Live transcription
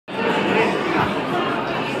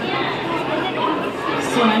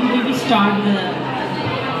So I'm going to start the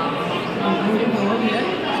over here.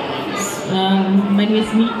 My name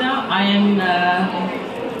is Meeta. I am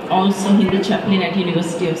also Hindu chaplain at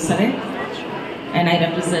University of Surrey, and I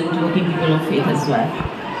represent working people of faith as well.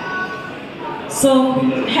 So,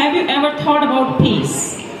 have you ever thought about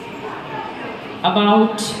peace?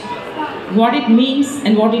 About what it means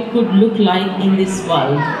and what it could look like in this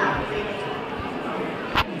world?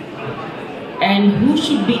 And who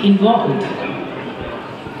should be involved?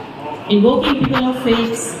 In Working People of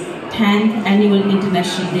Faith's 10th Annual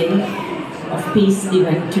International Day of Peace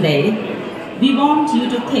event today, we want you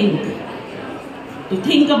to think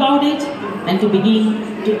about it and to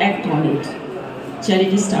begin to act on it.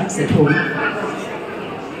 Charity starts at home.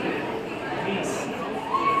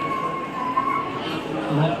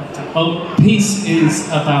 Well, peace is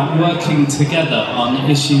about working together on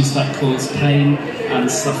issues that cause pain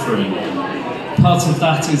and suffering. Part of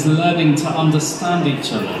that is learning to understand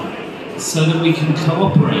each other so that we can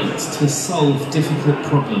cooperate to solve difficult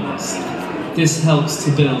problems. This helps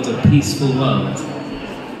to build a peaceful world.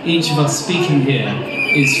 Each of us speaking here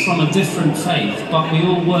is from a different faith, but we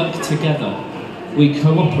all work together. We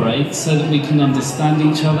cooperate so that we can understand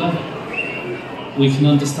each other. We can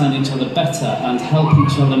understand each other better and help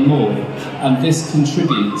each other more, and this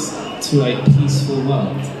contributes to a peaceful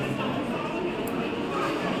world.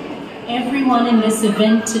 Everyone in this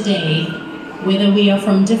event today, whether we are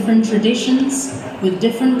from different traditions, with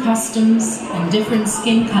different customs and different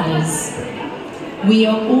skin colors, we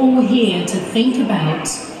are all here to think about,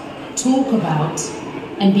 talk about,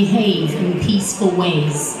 and behave in peaceful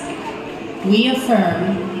ways. We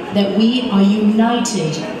affirm that we are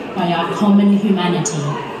united by our common humanity.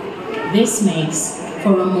 This makes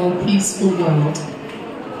for a more peaceful world.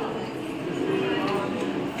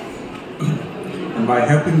 And by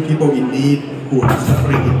helping people in need who are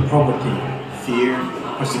suffering in poverty, fear,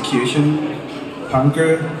 persecution,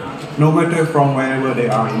 hunger, no matter from wherever they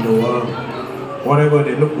are in the world, whatever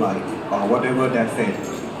they look like, or whatever their faith.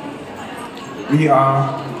 We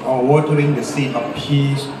are all watering the seed of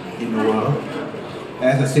peace in the world.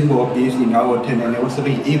 As a symbol of this, in our 10th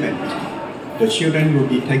anniversary event, the children will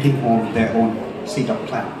be taking home their own seed of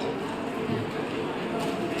plant.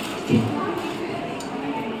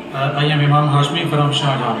 I am Imam Hashmi from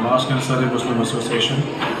Shahjahan Mosque and Saudi Muslim Association.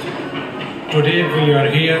 Today we are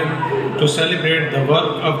here to celebrate the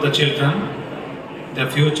work of the children,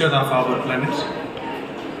 the future of our planet,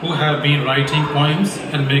 who have been writing poems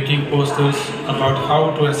and making posters about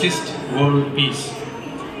how to assist world peace.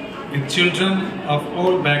 With children of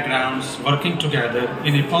all backgrounds working together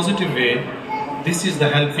in a positive way, this is the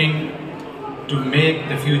helping to make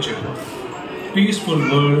the future peaceful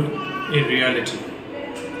world a reality.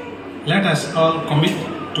 Let us all commit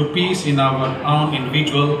to peace in our own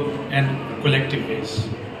individual and collective ways.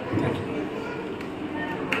 Thank you.